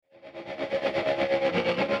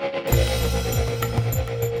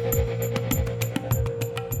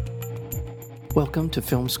Welcome to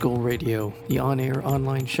Film School Radio, the on-air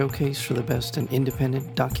online showcase for the best in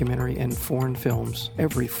independent documentary and foreign films,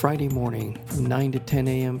 every Friday morning from 9 to 10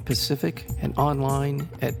 a.m. Pacific and online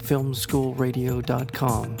at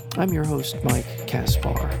filmschoolradio.com. I'm your host, Mike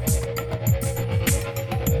Kaspar.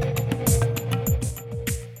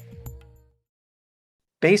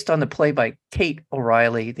 Based on the play by Kate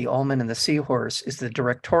O'Reilly, The Almond and the Seahorse is the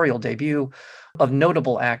directorial debut of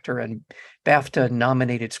notable actor and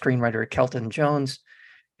BAFTA-nominated screenwriter Kelton Jones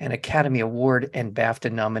and Academy Award and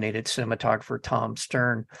BAFTA-nominated cinematographer Tom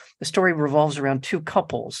Stern. The story revolves around two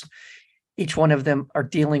couples. Each one of them are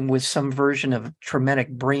dealing with some version of traumatic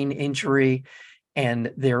brain injury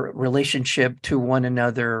and their relationship to one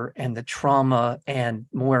another and the trauma and,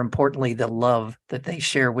 more importantly, the love that they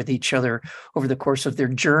share with each other over the course of their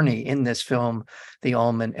journey in this film, The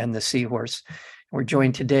Almond and the Seahorse. We're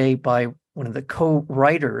joined today by one of the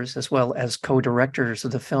co-writers as well as co-directors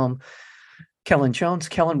of the film, Kelton Jones.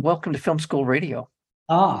 Kelton, welcome to Film School Radio.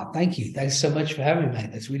 Thank you. Thanks so much for having me, mate.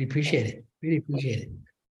 That's really appreciate it. Really appreciate it.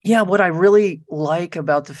 Yeah, what I really like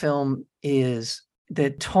about the film is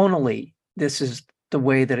that tonally, this is the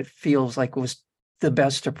way that it feels like it was the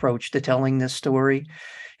best approach to telling this story.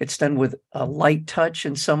 It's done with a light touch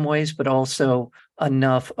in some ways, but also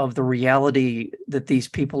enough of the reality that these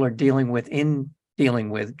people are dealing with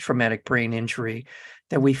traumatic brain injury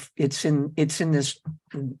that it's in this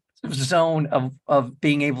zone of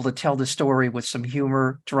being able to tell the story with some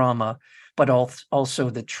humor, drama, but also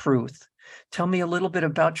the truth. Tell me a little bit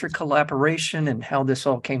about your collaboration and how this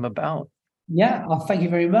all came about. Yeah, thank you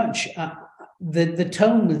very much. The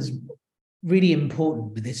tone was really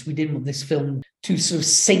important with this. We didn't want this film to sort of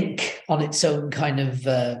sink on its own kind of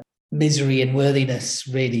misery and worthiness,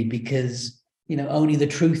 really, because, only the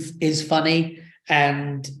truth is funny.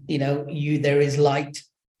 And, there is light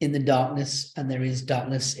in the darkness and there is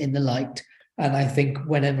darkness in the light. And I think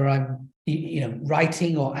whenever I'm,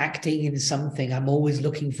 writing or acting in something, I'm always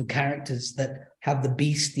looking for characters that have the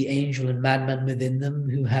beast, the angel and madman within them,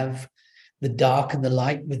 who have the dark and the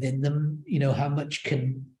light within them. How much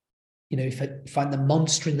can, if I find the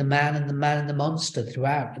monster in the man and the man in the monster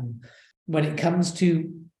throughout. And when it comes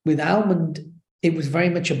to with Almond, it was very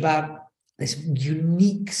much about this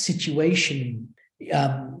unique situation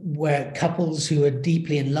where couples who are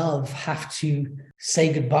deeply in love have to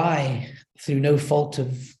say goodbye through no fault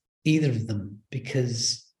of either of them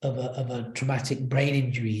because of a traumatic brain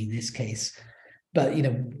injury in this case. But,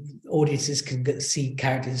 audiences can see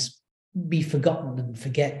characters be forgotten and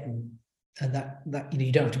forget, and that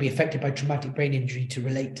you don't have to be affected by traumatic brain injury to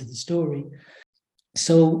relate to the story.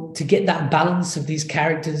 So to get that balance of these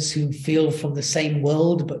characters who feel from the same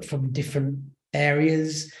world but from different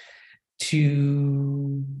areas,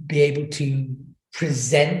 to be able to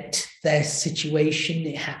present their situation,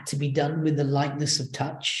 it had to be done with the lightness of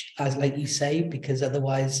touch, as like you say, because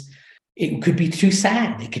otherwise it could be too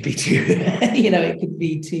sad. It could be too, it could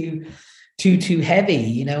be too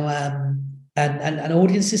heavy, and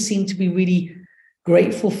audiences seem to be really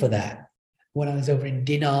grateful for that. When I was over in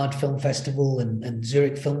Dinard Film Festival and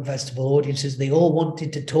Zurich Film Festival, audiences, they all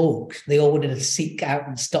wanted to talk. They all wanted to seek out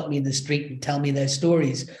and stop me in the street and tell me their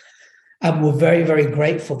stories. And we're very, very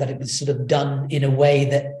grateful that it was sort of done in a way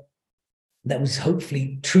that was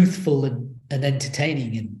hopefully truthful and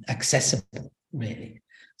entertaining and accessible, really.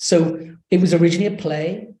 So it was originally a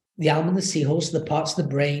play, The Almond and the Seahorse, the parts of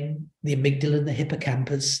the brain, the amygdala and the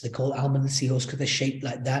hippocampus. They call Almond and the Seahorse because they're shaped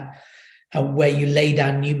like that, where you lay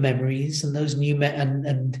down new memories, and those new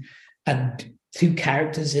and two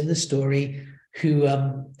characters in the story who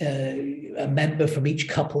a member from each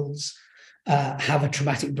couple's have a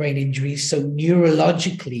traumatic brain injury. So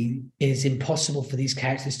neurologically, it is impossible for these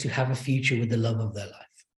characters to have a future with the love of their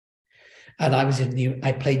life. And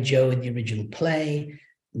I played Joe in the original play.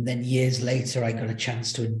 And then years later, I got a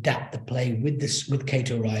chance to adapt the play with Kate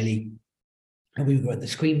O'Reilly. And we wrote the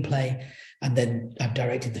screenplay. And then I've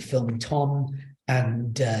directed the film Tom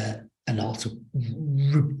and also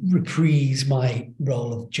reprise my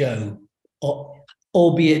role of Joe,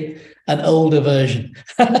 albeit an older version.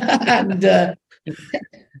 and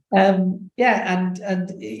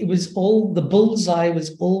it was all, the bullseye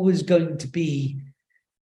was always going to be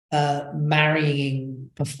marrying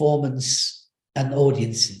performance and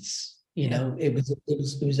audiences. It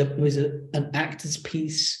was an actor's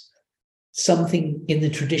piece, something in the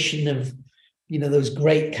tradition of those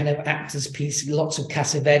great kind of actors' pieces, lots of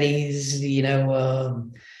Cassavetes,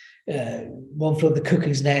 One Flew Over the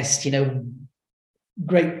Cuckoo's Nest,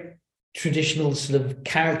 great traditional sort of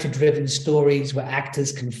character-driven stories where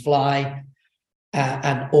actors can fly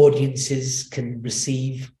and audiences can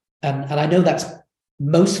receive. And I know that's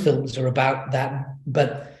most films are about that,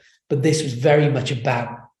 but this was very much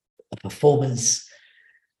about a performance,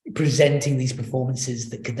 presenting these performances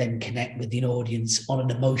that could then connect with the audience on an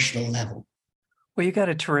emotional level. Well, you got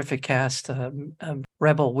a terrific cast,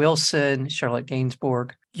 Rebel Wilson, Charlotte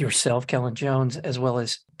Gainsbourg, yourself, Kellen Jones, as well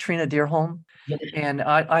as Trina Dearholm. Yep. And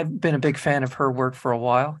I've been a big fan of her work for a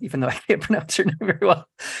while, even though I can't pronounce her name very well.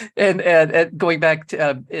 And going back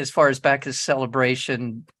to as far as back as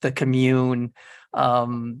Celebration, The Commune,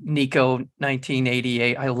 Nico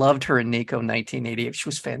 1988. I loved her in Nico 1988. She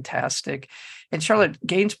was fantastic. And Charlotte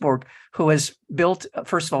Gainsbourg, who has built,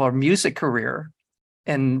 first of all, her music career,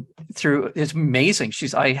 and through it's amazing.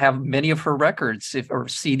 I have many of her records or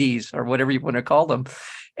CDs or whatever you want to call them.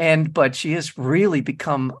 But she has really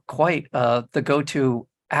become quite the go-to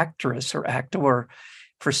actress or actor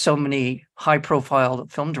for so many high-profile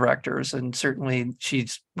film directors. And certainly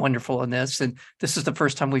she's wonderful in this. And this is the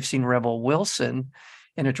first time we've seen Rebel Wilson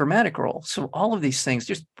in a dramatic role. So all of these things,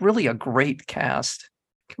 just really a great cast.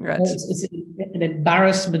 Congrats. Well, it's an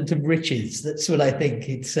embarrassment of riches. That's what I think.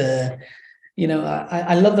 It's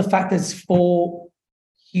I love the fact there's 4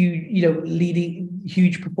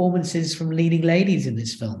 huge performances from leading ladies in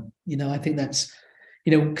this film. I think that's,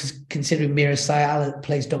 because considering Mira Sayal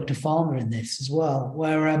plays Dr. Farmer in this as well,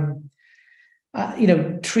 where,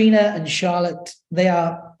 Trina and Charlotte, they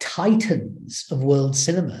are titans of world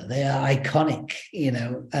cinema. They are iconic,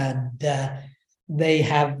 and they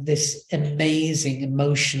have this amazing,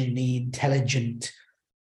 emotionally intelligent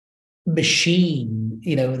machine,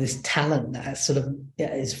 this talent that sort of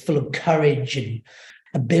is full of courage and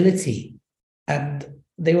ability. And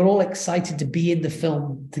they were all excited to be in the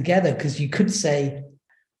film together, because you could say,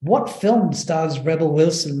 what film stars Rebel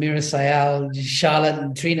Wilson, Mira Sayal, Charlotte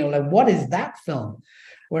and Trina? Like, what is that film?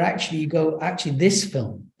 Where actually this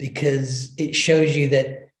film, because it shows you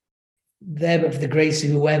that there, but for the grace of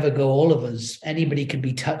whoever go all of us, anybody can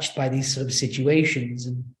be touched by these sort of situations.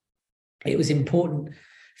 And it was important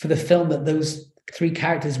for the film that those 3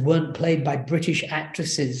 characters weren't played by British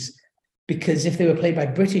actresses, because if they were played by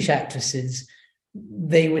British actresses,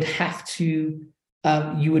 they would have to,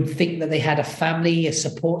 you would think that they had a family, a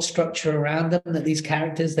support structure around them, that these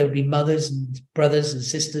characters, there would be mothers and brothers and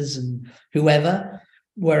sisters and whoever,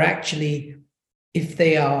 where actually, if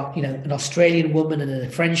they are, an Australian woman and a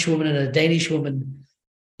French woman and a Danish woman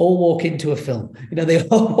all walk into a film, they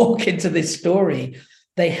all walk into this story,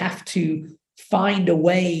 they have to find a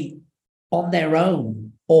way on their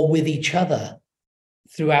own or with each other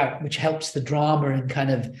throughout, which helps the drama and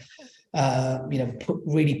kind of,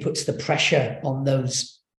 really puts the pressure on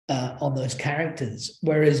those characters.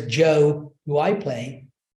 Whereas Joe, who I play,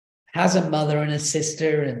 has a mother and a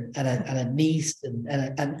sister and a niece,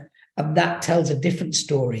 and that tells a different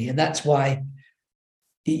story. And that's why,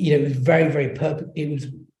 it was very, very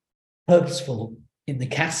purposeful in the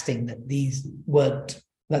casting that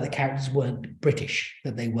the characters weren't British,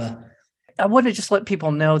 that they were. I want to just let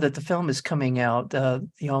people know that the film is coming out. The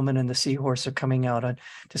Omen and the Seahorse are coming out on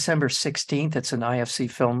December 16th. It's an IFC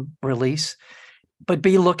film release, but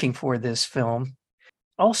be looking for this film.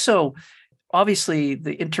 Also, obviously,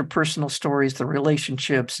 the interpersonal stories, the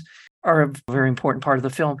relationships are a very important part of the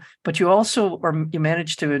film, but you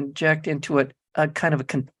managed to inject into it a kind of a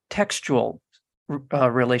contextual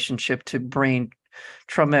relationship to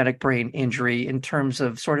traumatic brain injury, in terms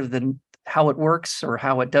of sort of how it works or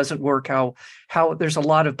how it doesn't work, how there's a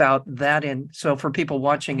lot about that. And so for people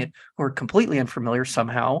watching it who are completely unfamiliar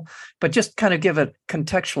somehow, but just kind of give it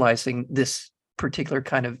contextualizing this particular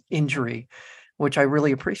kind of injury, which I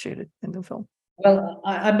really appreciated in the film. Well,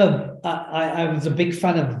 I was a big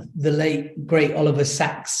fan of the late great Oliver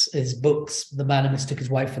Sacks' books, The Man Who Mistook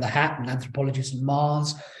His Wife for the Hat, and Anthropologist on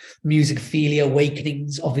Mars, Musicophilia,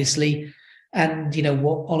 Awakenings, obviously. And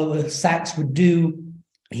what Oliver Sacks would do,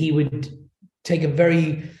 he would take a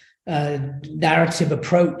very narrative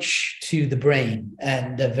approach to the brain,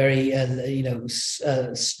 and a very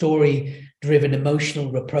story-driven,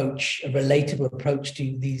 emotional approach, a relatable approach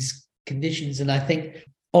to these conditions. And I think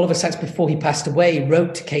Oliver Sacks, before he passed away,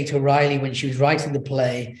 wrote to Kate O'Reilly when she was writing the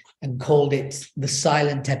play and called it The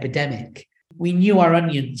Silent Epidemic. We knew our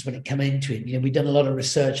onions when it came into it. We'd done a lot of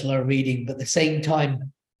research, a lot of reading, but at the same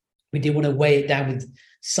time, we didn't want to weigh it down with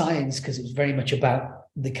science, because it was very much about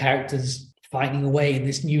the characters finding a way in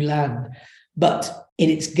this new land. But in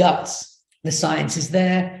its guts, the science is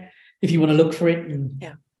there if you want to look for it, and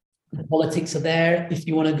the politics are there if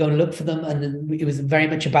you want to go and look for them. And then it was very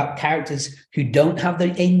much about characters who don't have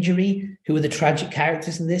the injury, who are the tragic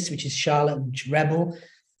characters in this, which is Charlotte and Rebel.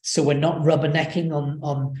 So we're not rubbernecking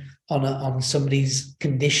on somebody's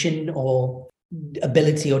condition or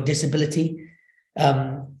ability or disability.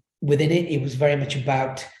 within it. It was very much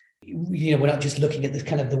about, we're not just looking at this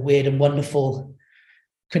kind of the weird and wonderful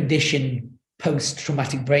condition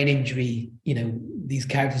post-traumatic brain injury. These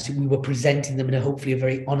characters, we were presenting them in hopefully a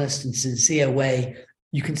very honest and sincere way.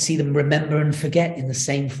 You can see them remember and forget in the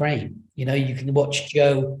same frame. You can watch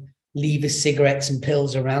Joe leave his cigarettes and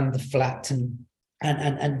pills around the flat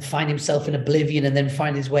and find himself in oblivion and then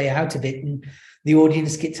find his way out of it. And the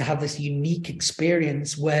audience get to have this unique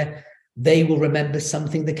experience where they will remember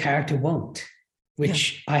something the character won't,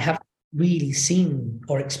 which I haven't really seen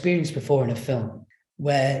or experienced before in a film,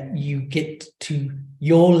 where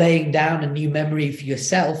you're laying down a new memory for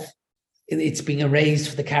yourself. It's being erased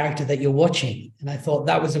for the character that you're watching. And I thought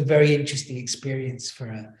that was a very interesting experience for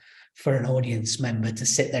an audience member to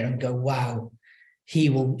sit there and go, wow, he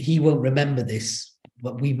won't remember this,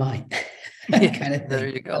 but we might. Kind of thing. There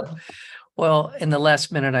you go. Well, in the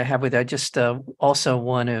last minute I have with you, I just also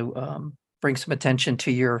want to bring some attention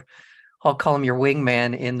to I'll call him your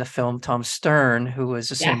wingman in the film, Tom Stern, who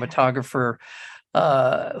is a cinematographer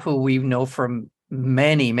who we know from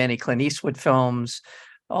many, many Clint Eastwood films,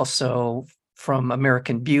 also from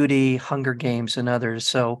American Beauty, Hunger Games, and others.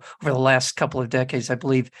 So over the last couple of decades, I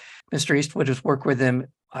believe Mr. Eastwood has worked with him,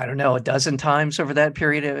 I don't know, a dozen times over that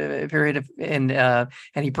period of, and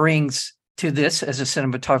he brings to this as a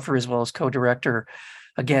cinematographer as well as co-director,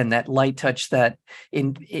 again, that light touch that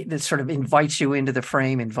sort of invites you into the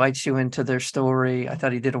frame, invites you into their story. I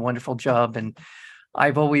thought he did a wonderful job. And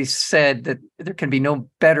I've always said that there can be no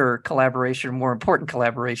better collaboration, more important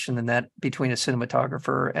collaboration than that between a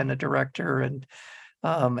cinematographer and a director. And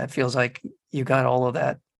it feels like you got all of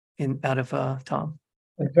that out of Tom.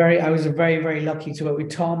 I was very, very lucky to work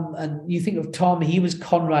with Tom. And you think of Tom, he was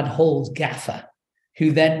Conrad Hall's gaffer,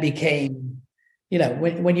 who then became,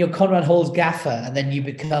 when you're Conrad Hall's gaffer and then you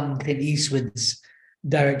become Clint Eastwood's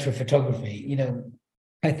director of photography,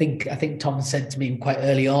 I think Tom said to me quite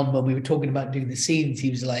early on when we were talking about doing the scenes,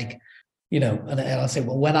 he was like, and I said,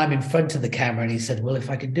 well, when I'm in front of the camera, and he said, well,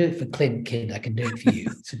 if I can do it for Clint, kid, I can do it for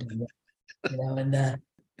you.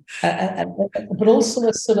 But also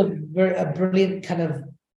a sort of a brilliant kind of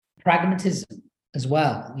pragmatism as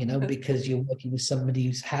well, because you're working with somebody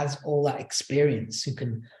who has all that experience, who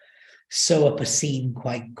can sew up a scene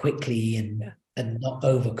quite quickly and not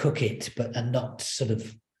overcook it, and not sort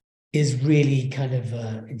of is really kind of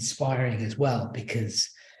inspiring as well, because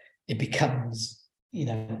it becomes, you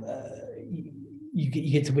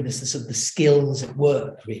get to witness the sort of the skills at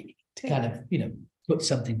work really to kind of, put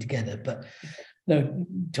something together. But no,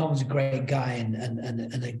 Tom's a great guy and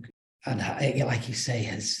like you say,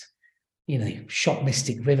 has, shot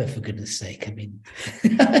Mystic River, for goodness sake. I mean,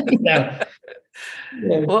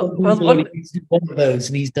 one of those,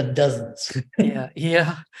 and he's done dozens.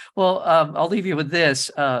 Yeah. Well, I'll leave you with this.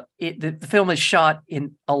 The film is shot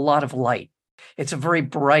in a lot of light. It's a very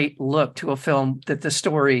bright look to a film that the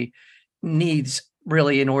story needs,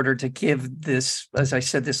 really, in order to give this, as I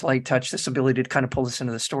said, this light touch, this ability to kind of pull us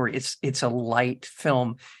into the story. It's a light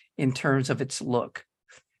film in terms of its look,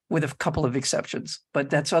 with a couple of exceptions, but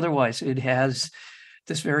that's otherwise. It has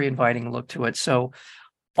this very inviting look to it. So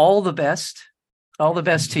all the best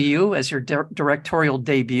to you as your directorial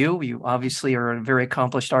debut. You obviously are a very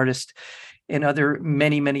accomplished artist in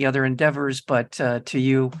many other endeavors, but to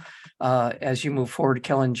you, as you move forward,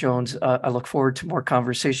 Kellen Jones, I look forward to more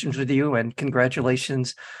conversations with you, and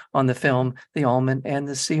congratulations on the film, The Almond and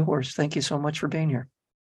the Seahorse. Thank you so much for being here.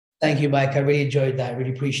 Thank you, Mike. I really enjoyed that. I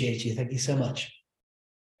really appreciate you. Thank you so much.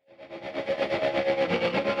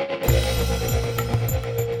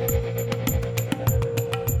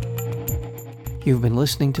 You've been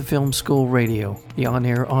listening to Film School Radio, the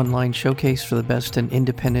on-air online showcase for the best in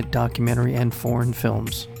independent documentary and foreign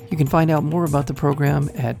films. You can find out more about the program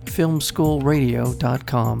at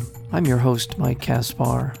filmschoolradio.com. I'm your host, Mike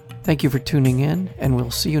Kaspar. Thank you for tuning in, and we'll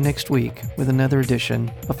see you next week with another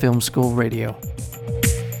edition of Film School Radio.